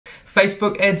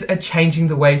Facebook ads are changing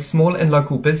the way small and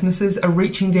local businesses are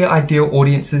reaching their ideal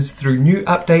audiences through new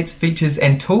updates, features,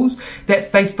 and tools that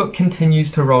Facebook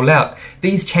continues to roll out.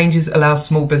 These changes allow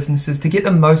small businesses to get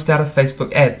the most out of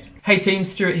Facebook ads. Hey team,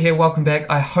 Stewart here, welcome back.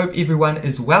 I hope everyone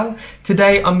is well.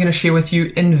 Today I'm going to share with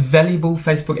you invaluable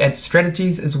Facebook ad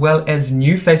strategies as well as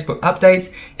new Facebook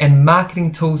updates and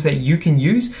marketing tools that you can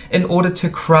use in order to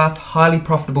craft highly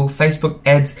profitable Facebook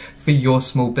ads for your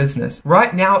small business.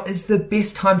 Right now is the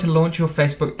best time to launch your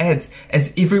Facebook ads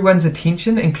as everyone's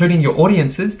attention, including your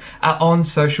audiences, are on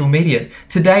social media.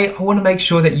 Today, I want to make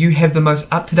sure that you have the most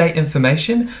up-to-date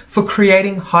information for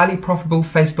creating highly profitable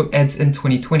Facebook ads in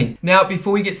 2020. Now,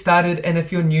 before we get started, and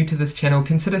if you're new to this channel,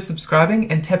 consider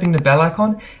subscribing and tapping the bell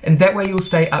icon, and that way you'll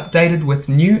stay updated with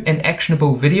new and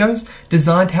actionable videos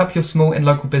designed to help your small and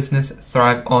local business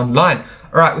thrive online.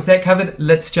 All right, with that covered,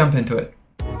 let's jump into it.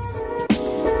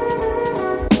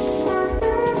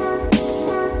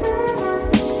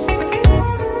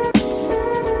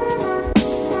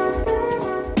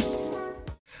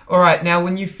 Alright, now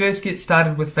when you first get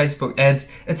started with Facebook ads,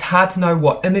 it's hard to know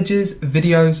what images,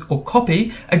 videos, or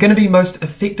copy are going to be most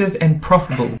effective and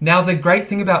profitable. Now the great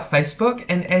thing about Facebook,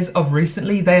 and as of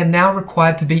recently, they are now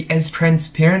required to be as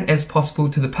transparent as possible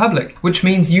to the public, which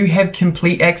means you have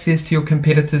complete access to your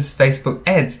competitors' Facebook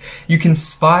ads. You can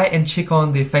spy and check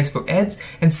on their Facebook ads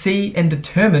and see and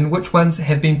determine which ones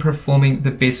have been performing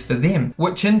the best for them,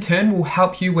 which in turn will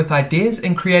help you with ideas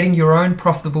in creating your own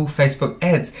profitable Facebook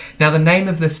ads. Now the name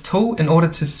of this tool in order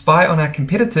to spy on our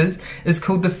competitors is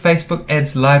called the Facebook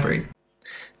Ads Library.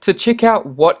 To check out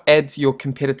what ads your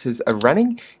competitors are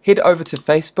running, head over to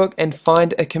Facebook and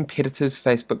find a competitor's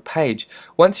Facebook page.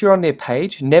 Once you're on their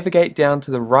page, navigate down to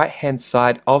the right hand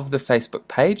side of the Facebook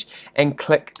page and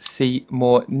click See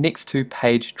More next to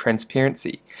Page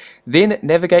Transparency. Then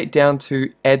navigate down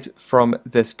to Ads from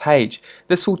this page.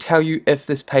 This will tell you if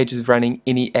this page is running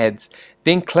any ads.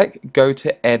 Then click Go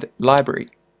to Ad Library.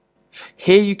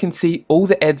 Here you can see all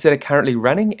the ads that are currently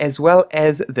running as well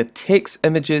as the text,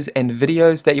 images and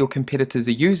videos that your competitors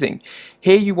are using.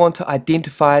 Here you want to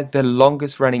identify the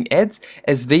longest running ads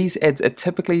as these ads are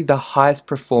typically the highest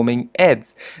performing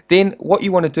ads. Then what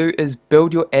you want to do is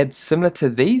build your ads similar to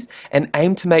these and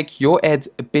aim to make your ads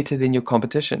better than your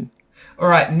competition.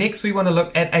 Alright, next we want to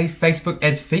look at a Facebook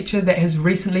ads feature that has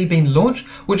recently been launched,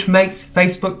 which makes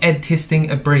Facebook ad testing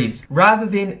a breeze. Rather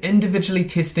than individually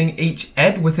testing each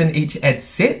ad within each ad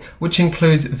set, which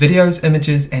includes videos,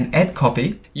 images, and ad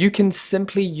copy, you can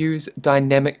simply use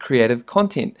dynamic creative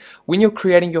content. When you're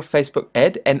creating your Facebook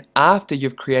ad and after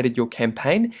you've created your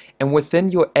campaign and within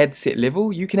your ad set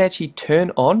level, you can actually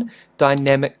turn on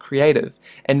dynamic creative.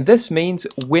 And this means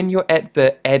when you're at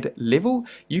the ad level,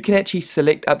 you can actually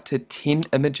select up to 10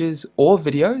 images or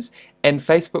videos and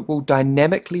Facebook will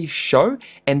dynamically show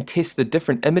and test the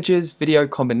different images, video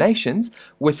combinations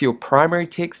with your primary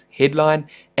text, headline,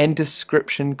 and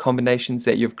description combinations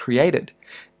that you've created.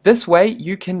 This way,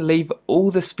 you can leave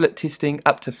all the split testing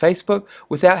up to Facebook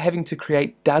without having to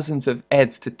create dozens of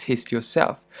ads to test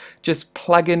yourself. Just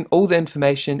plug in all the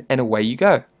information and away you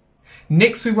go.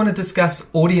 Next, we want to discuss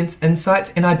audience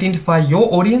insights and identify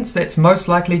your audience that's most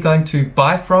likely going to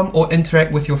buy from or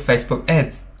interact with your Facebook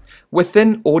ads.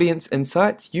 Within Audience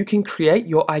Insights, you can create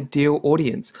your ideal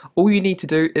audience. All you need to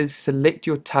do is select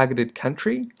your targeted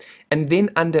country and then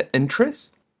under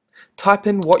Interests, type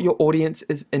in what your audience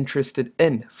is interested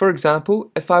in. For example,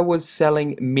 if I was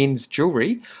selling men's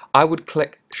jewelry, I would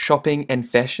click Shopping and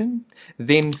Fashion,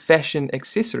 then Fashion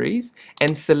Accessories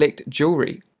and select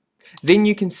Jewelry. Then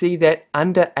you can see that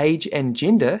under age and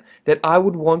gender that I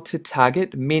would want to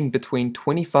target men between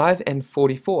 25 and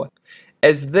 44,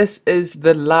 as this is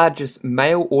the largest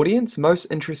male audience most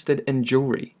interested in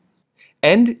jewelry.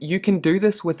 And you can do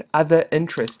this with other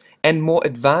interests and more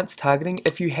advanced targeting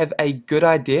if you have a good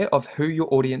idea of who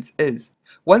your audience is.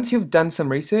 Once you've done some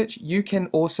research, you can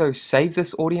also save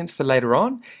this audience for later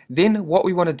on. Then what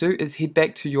we want to do is head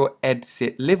back to your ad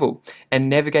set level and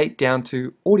navigate down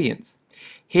to Audience.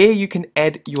 Here you can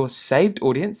add your saved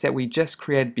audience that we just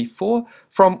created before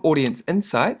from Audience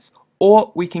Insights,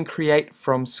 or we can create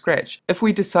from scratch. If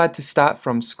we decide to start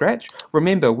from scratch,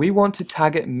 remember we want to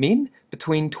target men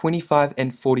between 25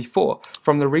 and 44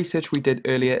 from the research we did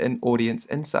earlier in Audience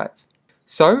Insights.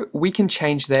 So we can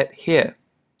change that here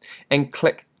and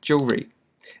click Jewelry.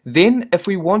 Then if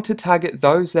we want to target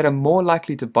those that are more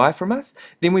likely to buy from us,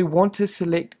 then we want to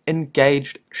select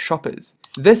Engaged Shoppers.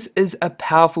 This is a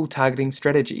powerful targeting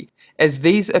strategy, as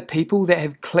these are people that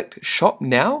have clicked shop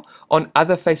now on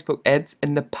other Facebook ads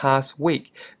in the past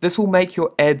week. This will make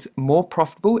your ads more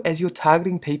profitable as you're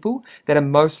targeting people that are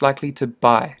most likely to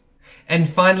buy. And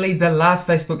finally, the last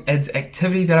Facebook ads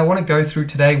activity that I want to go through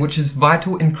today, which is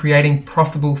vital in creating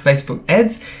profitable Facebook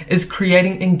ads, is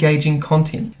creating engaging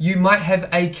content. You might have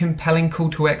a compelling call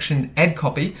to action ad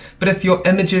copy, but if your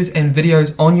images and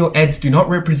videos on your ads do not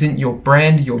represent your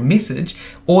brand, your message,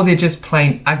 or they're just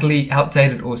plain ugly,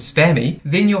 outdated, or spammy,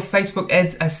 then your Facebook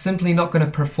ads are simply not going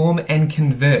to perform and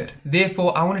convert.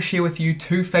 Therefore, I want to share with you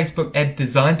 2 Facebook ad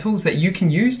design tools that you can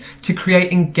use to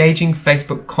create engaging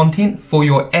Facebook content for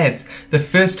your ads. The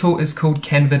first tool is called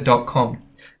Canva.com.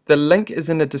 The link is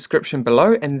in the description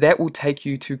below, and that will take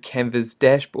you to Canva's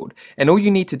dashboard. And all you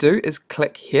need to do is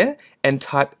click here and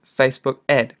type Facebook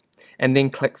ad, and then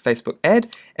click Facebook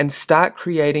ad and start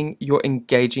creating your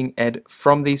engaging ad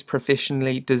from these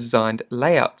professionally designed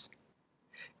layouts.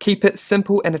 Keep it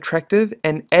simple and attractive,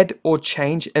 and add or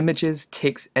change images,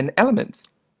 text, and elements.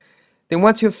 Then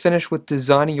once you're finished with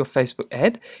designing your Facebook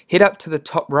ad, head up to the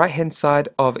top right hand side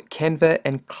of Canva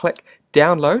and click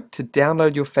download to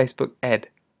download your Facebook ad.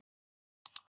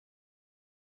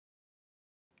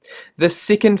 The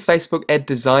second Facebook ad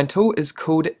design tool is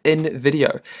called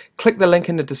InVideo. Click the link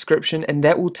in the description and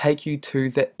that will take you to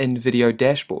the InVideo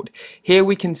dashboard. Here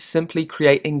we can simply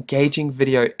create engaging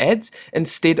video ads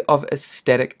instead of a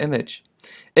static image.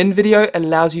 InVideo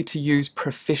allows you to use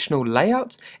professional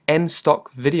layouts and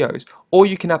stock videos, or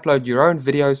you can upload your own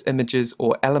videos, images,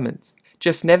 or elements.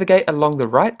 Just navigate along the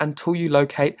right until you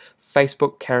locate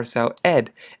Facebook Carousel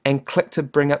Ad and click to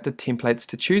bring up the templates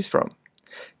to choose from.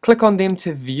 Click on them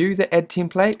to view the ad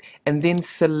template and then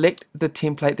select the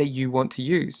template that you want to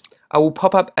use. I will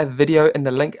pop up a video in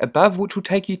the link above which will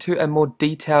take you to a more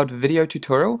detailed video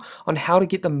tutorial on how to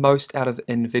get the most out of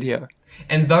InVideo.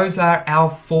 And those are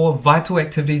our 4 vital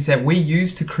activities that we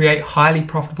use to create highly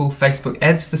profitable Facebook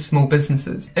ads for small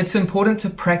businesses. It's important to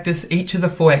practice each of the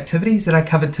 4 activities that I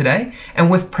covered today, and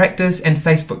with practice and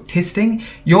Facebook testing,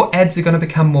 your ads are going to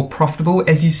become more profitable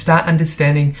as you start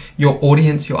understanding your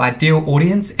audience, your ideal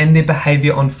audience, and their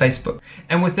behavior on Facebook.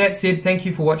 And with that said, thank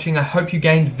you for watching. I hope you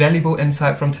gained valuable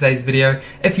insight from today's video.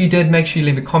 If you did, make sure you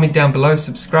leave a comment down below,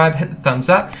 subscribe, hit the thumbs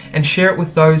up, and share it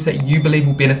with those that you believe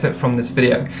will benefit from this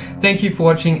video. Thank you for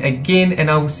watching again, and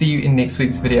I will see you in next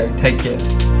week's video. Take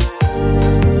care.